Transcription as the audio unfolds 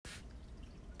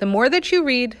The more that you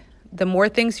read, the more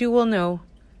things you will know.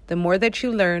 The more that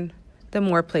you learn, the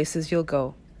more places you'll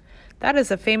go. That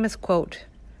is a famous quote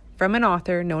from an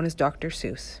author known as Dr.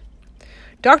 Seuss.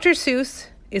 Dr. Seuss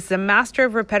is the master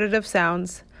of repetitive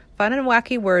sounds, fun and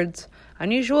wacky words,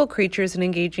 unusual creatures, and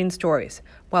engaging stories,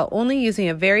 while only using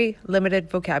a very limited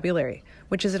vocabulary,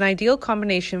 which is an ideal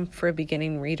combination for a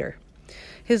beginning reader.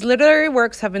 His literary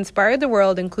works have inspired the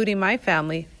world, including my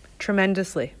family,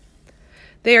 tremendously.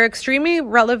 They are extremely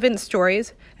relevant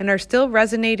stories and are still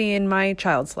resonating in my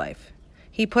child's life.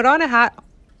 He put a hat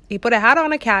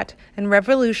on a cat and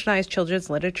revolutionized children's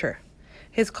literature.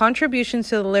 His contributions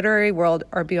to the literary world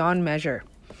are beyond measure,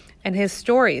 and his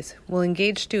stories will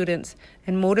engage students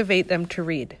and motivate them to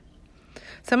read.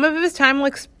 Some of his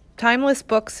timeless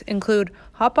books include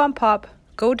Hop on Pop,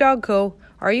 Go Dog Go,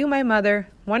 Are You My Mother,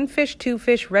 One Fish, Two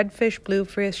Fish, Red Fish, Blue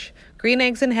Fish, Green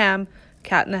Eggs and Ham,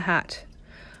 Cat in a Hat.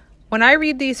 When I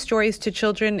read these stories to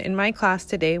children in my class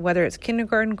today, whether it's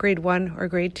kindergarten, grade 1, or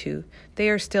grade 2, they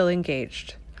are still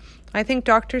engaged. I think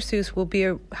Dr.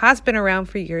 Seuss has been around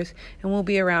for years and will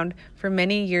be around for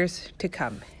many years to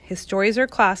come. His stories are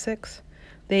classics,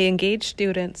 they engage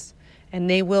students, and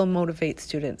they will motivate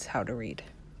students to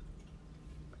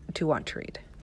want to read.